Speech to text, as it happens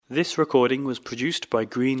This recording was produced by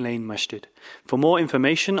Green Lane Masjid. For more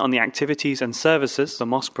information on the activities and services the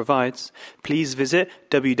mosque provides, please visit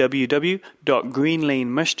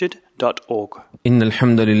www.greenlanemasjid.org. إن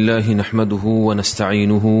الحمد لله نحمده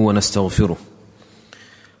ونستعينه ونستغفره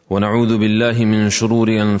ونعوذ بالله من شرور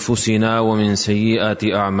أنفسنا ومن سيئات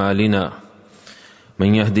أعمالنا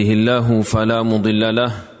من يهده الله فلا مضل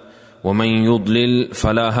له ومن يضلل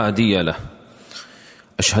فلا هادي له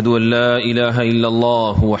أشهد أن لا إله إلا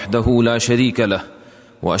الله وحده لا شريك له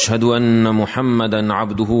وأشهد أن محمدا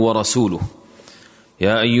عبده ورسوله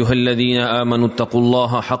يا أيها الذين آمنوا اتقوا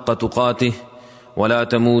الله حق تقاته ولا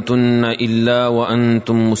تموتن إلا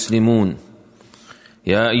وأنتم مسلمون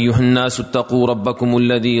يا أيها الناس اتقوا ربكم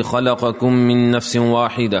الذي خلقكم من نفس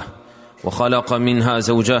واحدة وخلق منها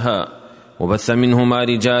زوجها وبث منهما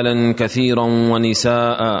رجالا كثيرا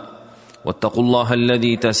ونساء واتقوا الله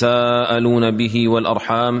الذي تساءلون به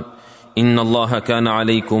والأرحام إن الله كان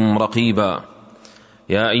عليكم رقيبا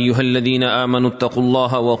يا أيها الذين آمنوا اتقوا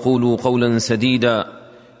الله وقولوا قولا سديدا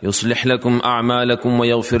يصلح لكم أعمالكم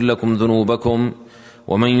ويغفر لكم ذنوبكم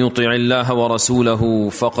ومن يطع الله ورسوله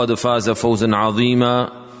فقد فاز فوزا عظيما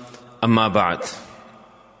أما بعد.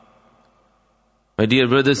 My dear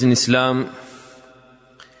brothers in Islam,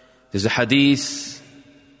 there's a hadith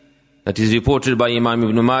that is reported by Imam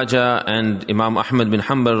Ibn Majah and Imam Ahmad bin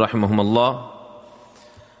Hanbal rahimahumullah,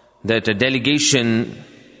 that a delegation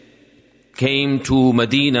came to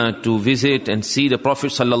Medina to visit and see the Prophet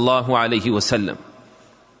sallallahu alaihi wasallam.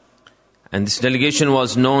 And this delegation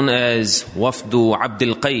was known as Wafdu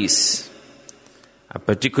Abdul Qais, a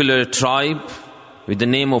particular tribe with the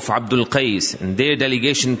name of Abdul Qais, and their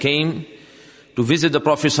delegation came to visit the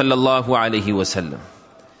Prophet sallallahu alaihi wasallam.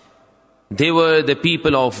 They were the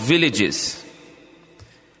people of villages,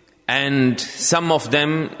 and some of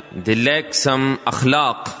them, they lacked some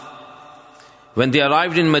akhlaq. When they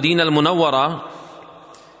arrived in Medina al-Munawwara,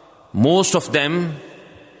 most of them,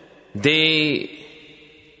 they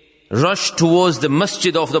rushed towards the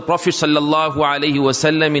masjid of the Prophet sallallahu alaihi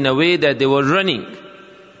wasallam in a way that they were running.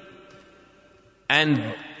 And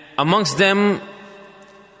amongst them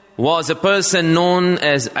was a person known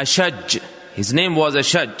as Ashaj. His name was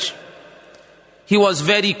Ashaj. He was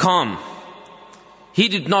very calm. He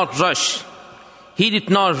did not rush. He did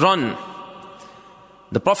not run.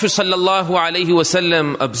 The Prophet sallallahu alaihi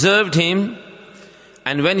wasallam observed him,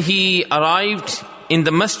 and when he arrived in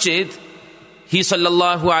the masjid, he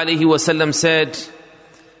sallallahu alaihi wasallam said,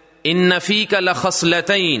 "Inna fika la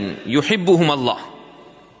khaslatayn yuhibbuhum Allah."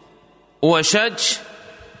 O Ashaj,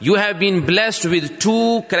 you have been blessed with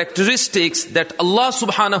two characteristics that Allah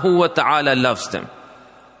subhanahu wa ta'ala loves them.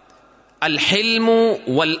 Al-hilmu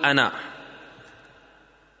wal-ana.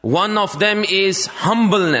 One of them is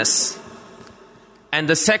humbleness, and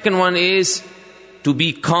the second one is to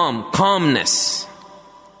be calm, calmness.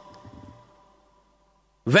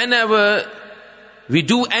 Whenever we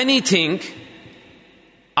do anything,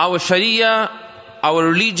 our Sharia, our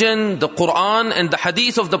religion, the Quran and the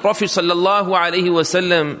Hadith of the Prophet sallallahu alaihi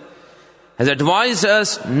wasallam has advised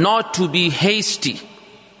us not to be hasty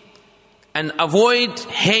and avoid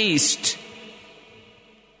haste.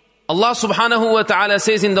 Allah subhanahu wa ta'ala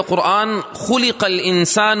says in the Quran, خُلِقَ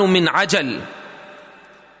الْإِنسَانُ مِنْ عَجَلٍ.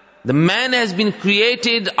 The man has been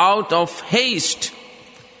created out of haste.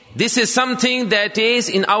 This is something that is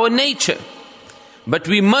in our nature. But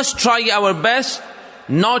we must try our best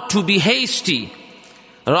not to be hasty.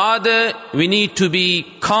 Rather, we need to be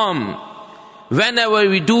calm. Whenever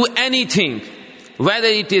we do anything, whether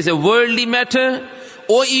it is a worldly matter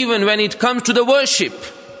or even when it comes to the worship,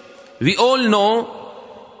 we all know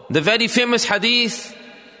the very famous hadith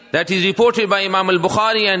that is reported by Imam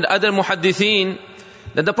al-Bukhari and other muhaddithin,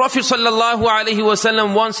 that the Prophet sallallahu alaihi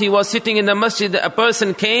wasallam, once he was sitting in the masjid, a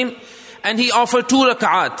person came and he offered 2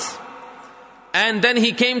 rak'at. And then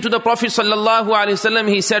he came to the Prophet sallallahu alaihi wasallam,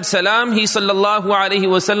 he said salam, he sallallahu alaihi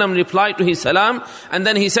wasallam replied to his salam, and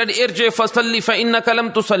then he said, irji fasalli fa innaka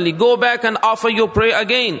lam tusalli, go back and offer your prayer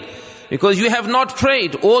again, because you have not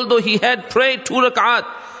prayed, although he had prayed 2 rak'at.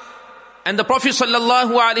 And the Prophet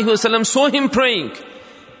sallallahu alaihi wasallam saw him praying,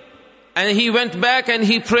 and he went back and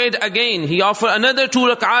he prayed again. He offered another 2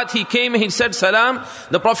 rak'at. He came and he said salam.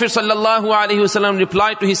 The Prophet sallallahu alaihi wasallam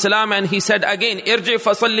replied to his salam, and he said again, irji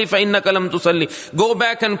fasalli fa innaka lam tusalli, go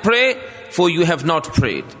back and pray, for you have not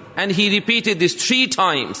prayed. And he repeated this 3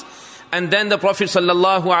 times. And then the Prophet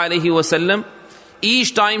sallallahu alaihi wasallam,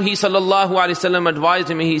 each time he sallallahu alaihi wasallam advised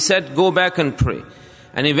him, he said, go back and pray.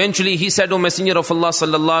 And eventually he said, O Messenger of Allah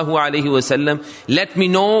sallallahu alaihi wasallam, let me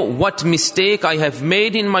know what mistake I have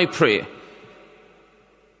made in my prayer,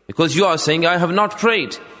 because you are saying I have not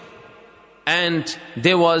prayed. And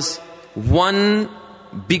there was one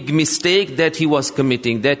big mistake that he was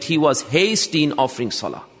committing, that he was hasty in offering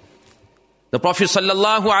salah. The Prophet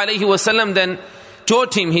ﷺ then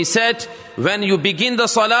taught him, he said, when you begin the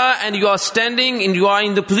salah and you are standing and you are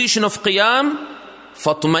in the position of qiyam,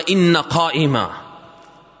 فَطْمَئِنَّ قَائِمًا.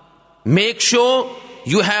 Make sure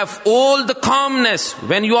you have all the calmness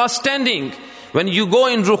when you are standing. When you go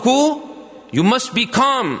in ruku, you must be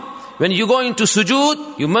calm. When you go into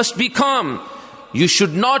sujood, you must be calm. You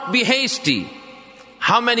should not be hasty.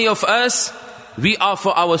 How many of us, we offer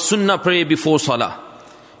our sunnah prayer before salah?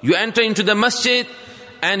 You enter into the masjid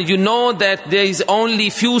and you know that there is only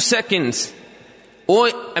few seconds or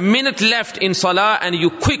a minute left in salah, and you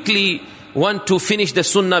quickly want to finish the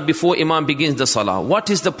sunnah before imam begins the salah. What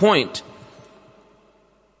is the point?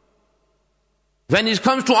 When it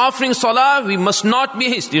comes to offering salah, we must not be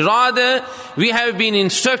hasty. Rather, we have been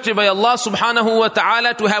instructed by Allah subhanahu wa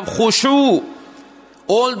ta'ala to have khushu'.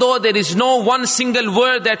 Although there is no one single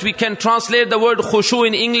word that we can translate the word khushu'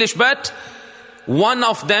 in English, but one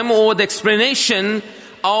of them, or the explanation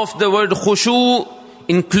of the word khushu',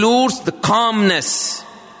 includes the calmness.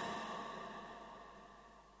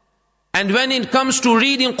 And when it comes to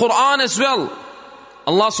reading Quran as well,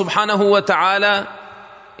 Allah subhanahu wa ta'ala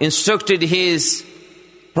instructed His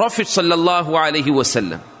Prophet sallallahu alayhi wa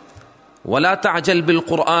sallam, وَلَا تَعْجَلْ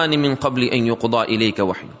بِالْقُرْآنِ مِنْ قَبْلِ أَنْ يُقْضَى إِلَيْكَ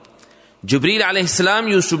وَحْيٌ. Jibreel alayhi salam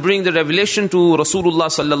used to bring the revelation to Rasulullah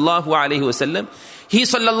sallallahu alayhi wa sallam. He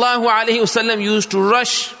sallallahu alayhi wa sallam used to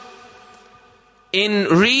rush in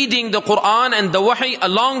reading the Quran and the wahi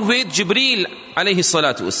along with Jibreel alayhi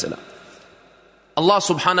salatu wasalam. Allah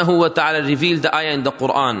subhanahu wa ta'ala revealed the ayah in the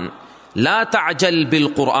Quran, La ta'jal bil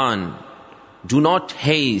Quran. Do not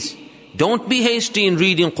haste. Don't be hasty in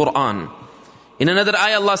reading Quran. In another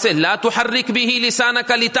ayah Allah says, La tuharrik bihi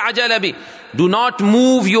lisanaka lita'jala bih. Do not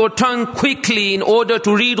move your tongue quickly in order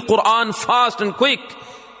to read Quran fast and quick.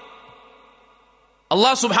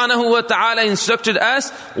 Allah subhanahu wa ta'ala instructed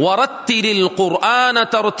us, وَرَتِّلِ الْقُرْآنَ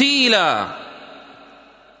تَرْتِيلًا.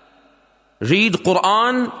 Read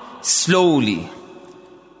Quran slowly,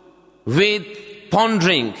 with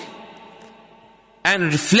pondering and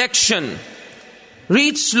reflection.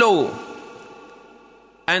 Read slow.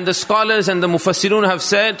 And the scholars and the mufassirun have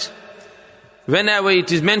said, whenever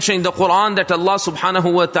it is mentioned in the Quran that Allah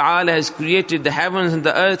subhanahu wa ta'ala has created the heavens and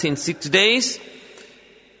the earth in 6 days,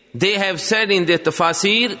 they have said in their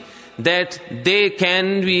tafasir that there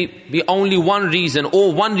can be only one reason,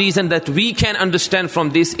 or one reason that we can understand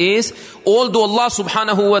from this is, although Allah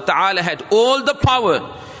subhanahu wa ta'ala had all the power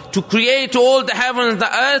to create all the heavens and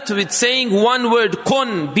the earth with saying one word,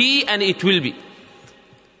 kun, be, and it will be.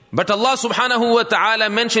 But Allah subhanahu wa ta'ala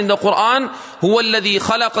mentioned in the Quran, هُوَ الَّذِي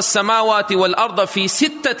خَلَقَ السَّمَاوَاتِ وَالْأَرْضَ فِي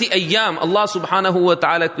سِتَّةِ أَيَّامٍ. Allah subhanahu wa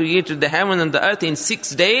ta'ala created the heaven and the earth in 6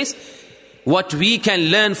 days. What we can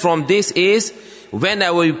learn from this is,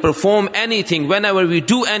 whenever we perform anything, whenever we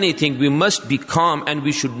do anything, we must be calm and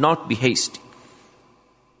we should not be hasty.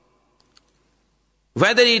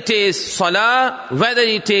 Whether it is salah, whether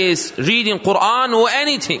it is reading Quran or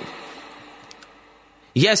anything.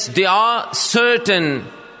 Yes, there are certain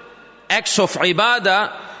acts of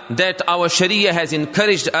ibadah that our Sharia has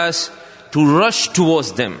encouraged us to rush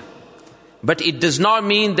towards them. But it does not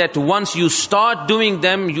mean that once you start doing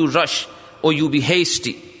them, you rush or you be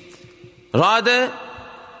hasty. Rather,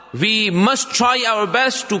 we must try our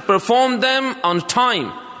best to perform them on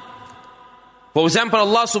time. For example,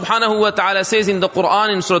 Allah subhanahu wa ta'ala says in the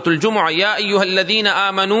Quran in Surah Al-Jumu'ah, Ya ayyuhalladhina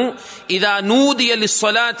amanu, idha nudiya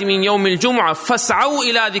lis-salati min yawm al-jumu'ah, fas'aw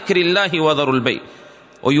ila dhikrillahi wa dharul bay'.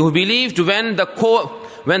 Or you believed when the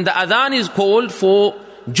adhan is called for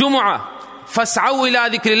Jumu'ah, fas'aw ila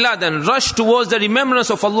dhikrillah, then rush towards the remembrance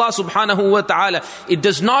of Allah subhanahu wa ta'ala. It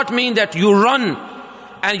does not mean that you run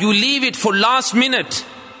and you leave it for last minute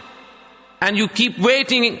and you keep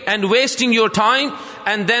waiting and wasting your time,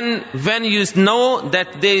 and then when you know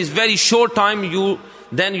that there is very short time, you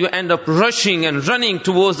end up rushing and running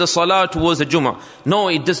towards the salah, towards the Jumu'ah. No,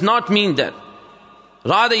 it does not mean that.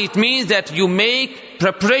 Rather, it means that you make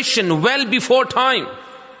preparation well before time.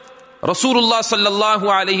 Rasulullah sallallahu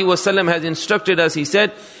alayhi wa sallam has instructed us, he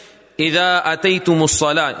said, إِذَا أَتَيْتُمُ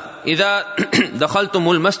الصَّلَاةِ إِذَا دَخَلْتُمُ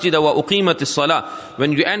الْمَسْجِدَ وَأُقِيمَتِ الصَّلَاةِ.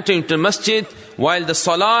 When you enter into the masjid, while the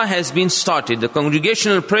salah has been started, the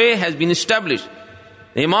congregational prayer has been established,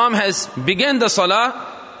 the Imam has begun the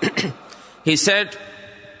salah, he said,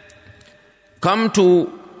 come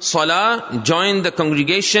to salah, join the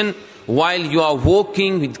congregation while you are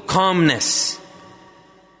walking with calmness.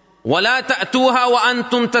 وَلَا تَأْتُوهَا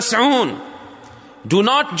وَأَنْتُمْ تَسْعُونَ. Do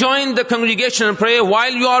not join the congregational prayer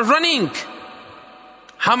while you are running.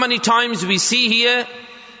 How many times we see here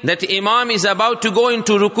that the Imam is about to go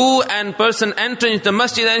into ruku and person enters into the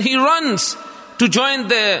masjid and he runs to join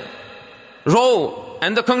the row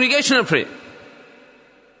and the congregational prayer.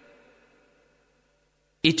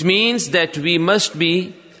 It means that we must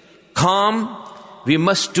be calm, we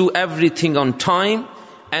must do everything on time,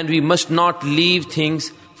 and we must not leave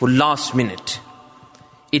things for last minute.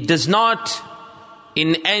 It does not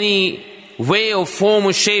in any way or form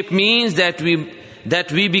or shape means that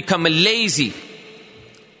we become lazy.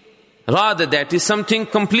 Rather, that is something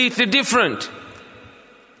completely different.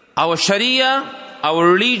 Our Sharia, our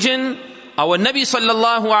religion, our Nabi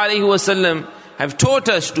sallallahu alaihi wasallam have taught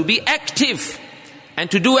us to be active and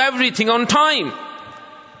to do everything on time.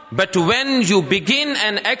 But when you begin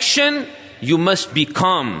an action, you must be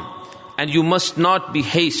calm and you must not be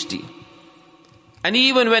hasty. And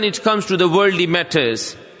even when it comes to the worldly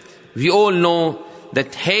matters, we all know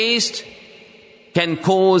that haste can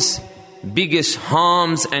cause biggest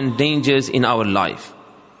harms and dangers in our life.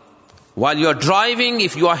 While you are driving,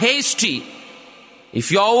 if you are hasty,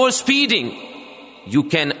 if you are overspeeding, you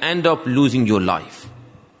can end up losing your life.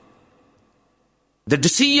 The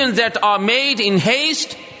decisions that are made in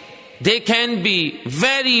haste, they can be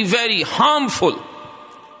very, very harmful.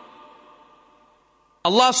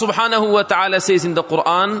 Allah subhanahu wa ta'ala says in the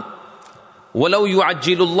Quran, وَلَوْ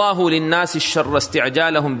يُعَجِّلُ اللَّهُ لِلنَّاسِ الشَّرَّ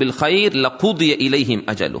اسْتِعْجَالَهُمْ بِالْخَيْرِ لَقُضِيَ إِلَيْهِمْ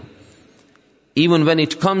أَجَلُهُمْ. Even when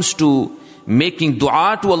it comes to making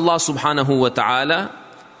dua to Allah subhanahu wa ta'ala,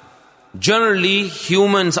 generally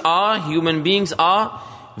human beings are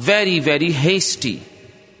very, very hasty.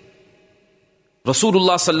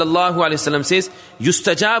 Rasulullah sallallahu alayhi wasallam says,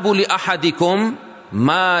 يُسْتَجَابُ لِأَحَدِكُمْ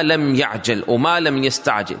مَا لَمْ يَعْجَلْ or مَا لَمْ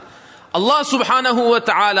يَسْتَعْجِلْ. Allah subhanahu wa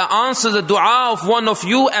ta'ala answers the dua of one of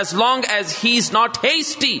you as long as he is not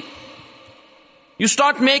hasty. You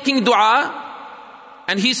start making dua,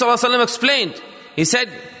 and he sallallahu alayhi wasallam explained. He said,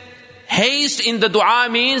 haste in the dua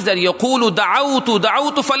means that يَقُولُ دَعَوْتُ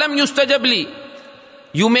فَلَمْ يُسْتَجَبْ لِي.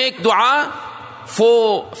 You make dua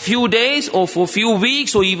for few days or for few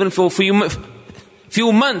weeks or even for few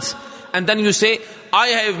months, and then you say, I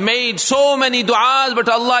have made so many du'as, but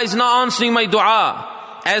Allah is not answering my dua.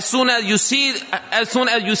 As soon as you say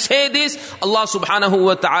this, Allah subhanahu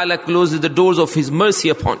wa ta'ala closes the doors of His mercy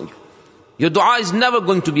upon you. Your dua is never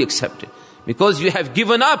going to be accepted because you have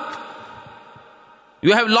given up.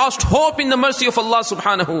 You have lost hope in the mercy of Allah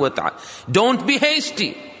subhanahu wa ta'ala. Don't be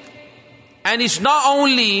hasty. And it's not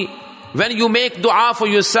only when you make dua for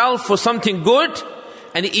yourself for something good,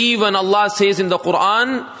 and even Allah says in the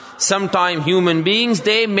Quran, sometimes human beings,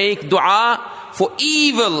 they make dua for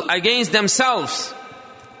evil against themselves.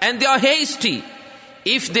 And they are hasty.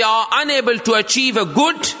 If they are unable to achieve a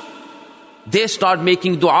good, they start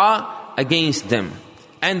making dua against them.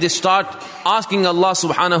 And they start asking Allah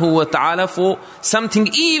subhanahu wa ta'ala for something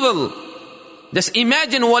evil. Just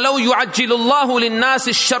imagine, وَلَوْ يُعَجِّلُ اللَّهُ لِلنَّاسِ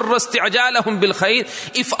الشَّرَّ اسْتِعْجَالَهُمْ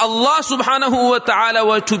بِالْخَيْرِ. If Allah subhanahu wa ta'ala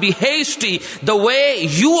were to be hasty the way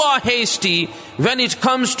you are hasty when it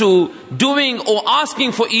comes to doing or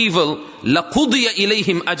asking for evil, لَقُضِيَ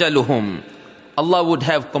إِلَيْهِمْ أَجَلُهُمْ. Allah would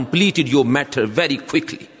have completed your matter very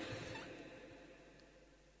quickly.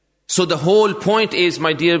 So the whole point is,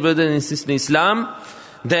 my dear brothers and sisters in Islam,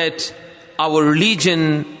 that our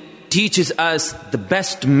religion teaches us the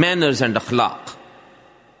best manners and akhlaq.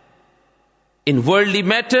 In worldly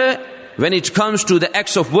matter, when it comes to the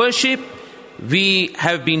acts of worship, we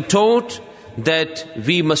have been taught that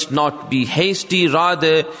we must not be hasty,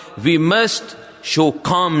 rather we must show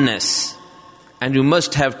calmness. And we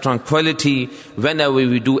must have tranquility whenever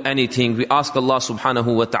we do anything. We ask Allah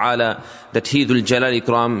subhanahu wa ta'ala that He Dhul Jalal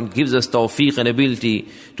Ikram gives us tawfiq and ability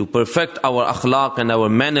to perfect our akhlaq and our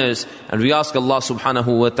manners. And we ask Allah subhanahu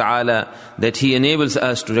wa ta'ala that He enables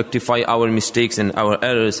us to rectify our mistakes and our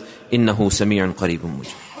errors. Innahu sami'un qareebun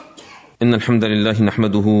mujib. إن الحمد لله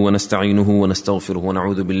نحمده ونستعينه ونستغفره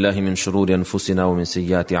ونعوذ بالله من شرور أنفسنا ومن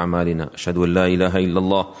سيئات أعمالنا أشهد أن لا إله إلا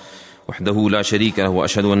الله وحده لا شريك له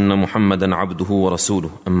وأشهد أن محمدا عبده ورسوله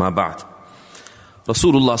أما بعد.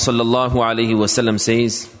 Rasulullah sallallahu alayhi wa sallam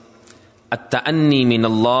says, التأني من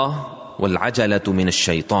الله والعجلة من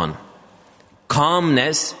الشيطان.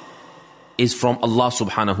 Calmness is from Allah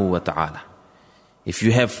subhanahu wa ta'ala. If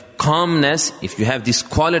you have calmness, if you have this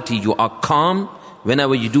quality, you are calm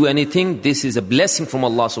whenever you do anything, this is a blessing from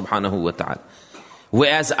Allah subhanahu wa ta'ala.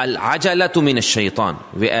 Whereas al-ajalatu min ash-shaytan,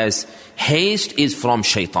 whereas haste is from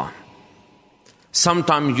shaitan.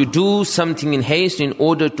 Sometimes you do something in haste in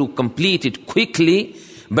order to complete it quickly,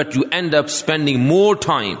 but you end up spending more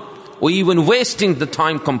time or even wasting the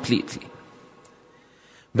time completely.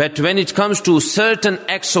 But when it comes to certain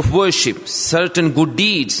acts of worship, certain good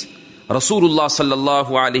deeds, Rasulullah sallallahu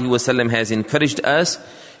alaihi wasallam has encouraged us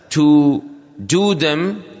to do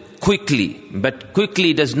them quickly. But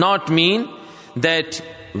quickly does not mean that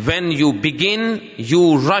when you begin,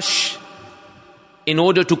 you rush in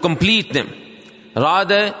order to complete them.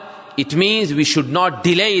 Rather, it means we should not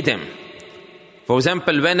delay them. For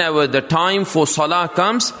example, whenever the time for salah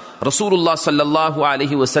comes, Rasulullah sallallahu alaihi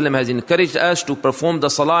wasallam has encouraged us to perform the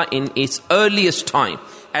salah in its earliest time.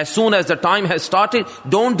 As soon as the time has started,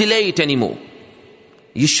 don't delay it anymore.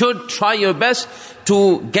 You should try your best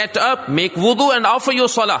to get up, make wudu and offer your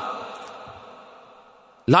salah.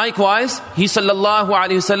 Likewise, he sallallahu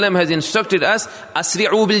alaihi wasallam has instructed us,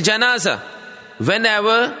 asri'u bil janaza.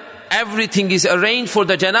 Whenever everything is arranged for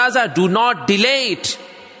the janaza, do not delay it.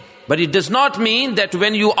 But it does not mean that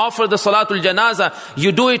when you offer the salatul janaza,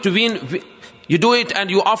 you do it and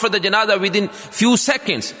you offer the janaza within few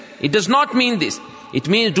seconds. It does not mean this. It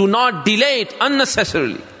means do not delay it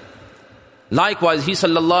unnecessarily. Likewise, he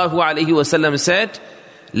sallallahu alaihi wasallam said,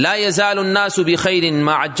 "La yazalu an-nasu bi khairin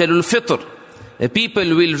ma ajjalul fitr." The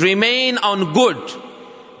people will remain on good,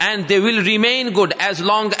 and they will remain good as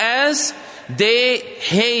long as they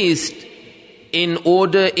haste in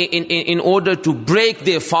order to break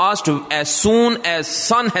their fast as soon as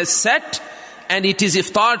sun has set and it is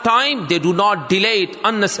iftar time. They do not delay it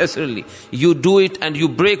unnecessarily. You do it and you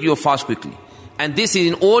break your fast quickly. And this is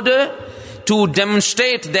in order to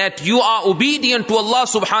demonstrate that you are obedient to Allah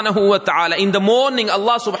subhanahu wa ta'ala. In the morning,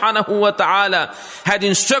 Allah subhanahu wa ta'ala had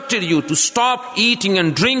instructed you to stop eating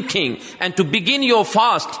and drinking and to begin your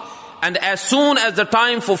fast. And as soon as the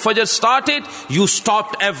time for Fajr started, you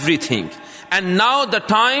stopped everything. And now the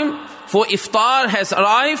time for iftar has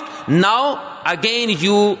arrived. Now again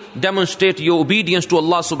you demonstrate your obedience to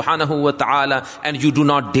Allah subhanahu wa ta'ala and you do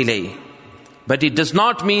not delay. But it does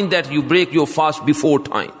not mean that you break your fast before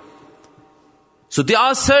time. So there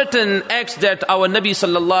are certain acts that our Nabi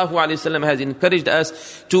sallallahu alaihi wasallam has encouraged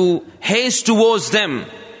us to haste towards them.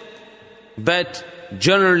 But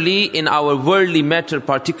generally in our worldly matter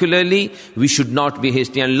particularly, we should not be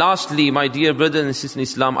hasty. And lastly, my dear brothers and sisters in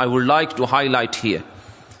Islam, I would like to highlight here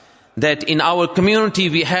that in our community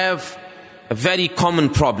we have a very common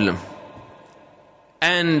problem.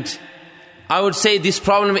 And I would say this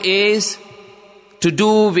problem is to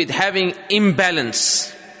do with having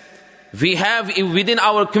imbalance. We have within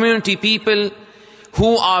our community people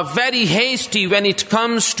who are very hasty when it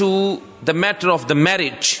comes to the matter of the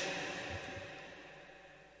marriage.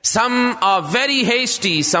 Some are very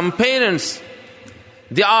hasty, some parents,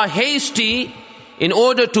 they are hasty in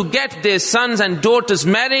order to get their sons and daughters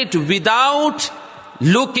married without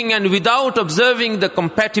looking and without observing the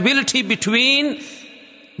compatibility between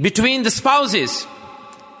the spouses.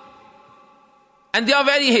 And they are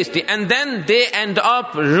very hasty. And then they end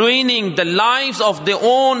up ruining the lives of their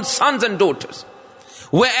own sons and daughters.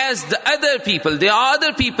 Whereas the other people, there are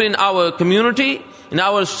other people in our community, in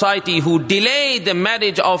our society who delay the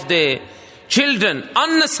marriage of their children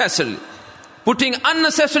unnecessarily, putting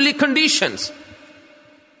unnecessary conditions.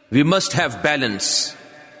 We must have balance.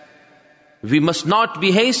 We must not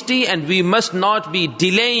be hasty and we must not be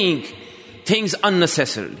delaying things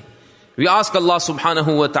unnecessarily. We ask Allah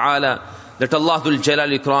subhanahu wa ta'ala that Allah Dhul Jalal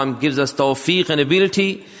Ikram gives us tawfiq and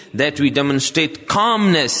ability that we demonstrate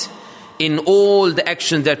calmness in all the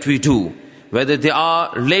actions that we do, whether they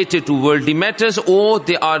are related to worldly matters or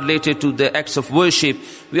they are related to the acts of worship.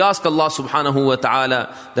 We ask Allah subhanahu wa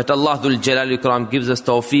ta'ala that Allah Dhul Jalal Ikram gives us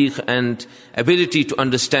tawfiq and ability to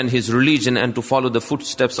understand His religion and to follow the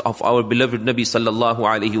footsteps of our beloved Nabi sallallahu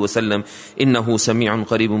alayhi wa sallam. Innahu sami'un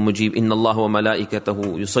qareebun mujib. Inna Allah wa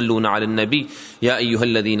malaikatahu yusalluna ala nabi. Ya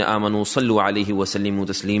ayyuhalladhina amanu sallu alayhi wa sallimu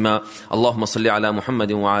taslima. Allahumma salli ala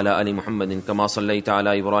Muhammadin wa ala ali Muhammadin kama sallaita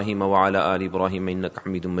ala Ibrahim wa ala ali Ibrahim innaka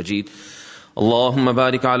hamidun majid. اللهم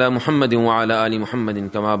بارك على محمد وعلى آل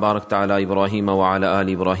محمد كما باركت على إبراهيم وعلى آل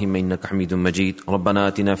إبراهيم إنك حميد مجيد. ربنا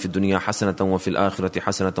آتنا في الدنيا حسنة وفي الآخرة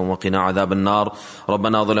حسنة وقنا عذاب النار.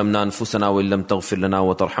 ربنا ظلمنا أنفسنا وإن لم تغفر لنا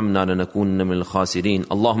وترحمنا لنكونن من الخاسرين.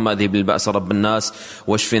 اللهم أذهب البأس رب الناس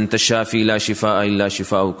واشف أنت الشافي لا شفاء إلا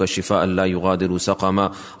شفاؤك شفاء لا يغادر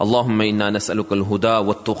سقما. اللهم إنا نسألك الهدى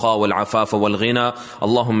والتقى والعفاف والغنى.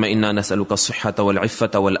 اللهم إنا نسألك الصحة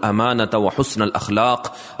والعفة والأمانة وحسن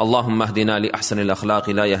الأخلاق. اللهم اهدنا لأحسن الأخلاق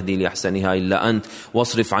لا يهدي لأحسنها إلا أنت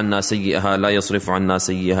واصرف عنا سيئها لا يصرف عنا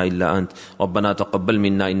سيئها إلا أنت. ربنا تقبل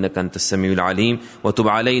منا إنك أنت السميع العليم وتب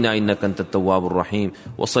علينا إنك أنت التواب الرحيم.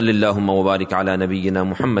 وصل اللهم وبارك على نبينا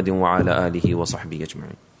محمد وعلى آله وصحبه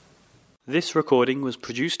أجمعين. This recording was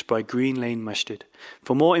produced by Green Lane Masjid.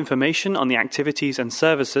 For more information on the activities and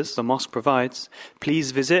services the mosque provides,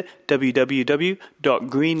 please visit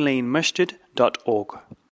www.greenlanemasjid.org.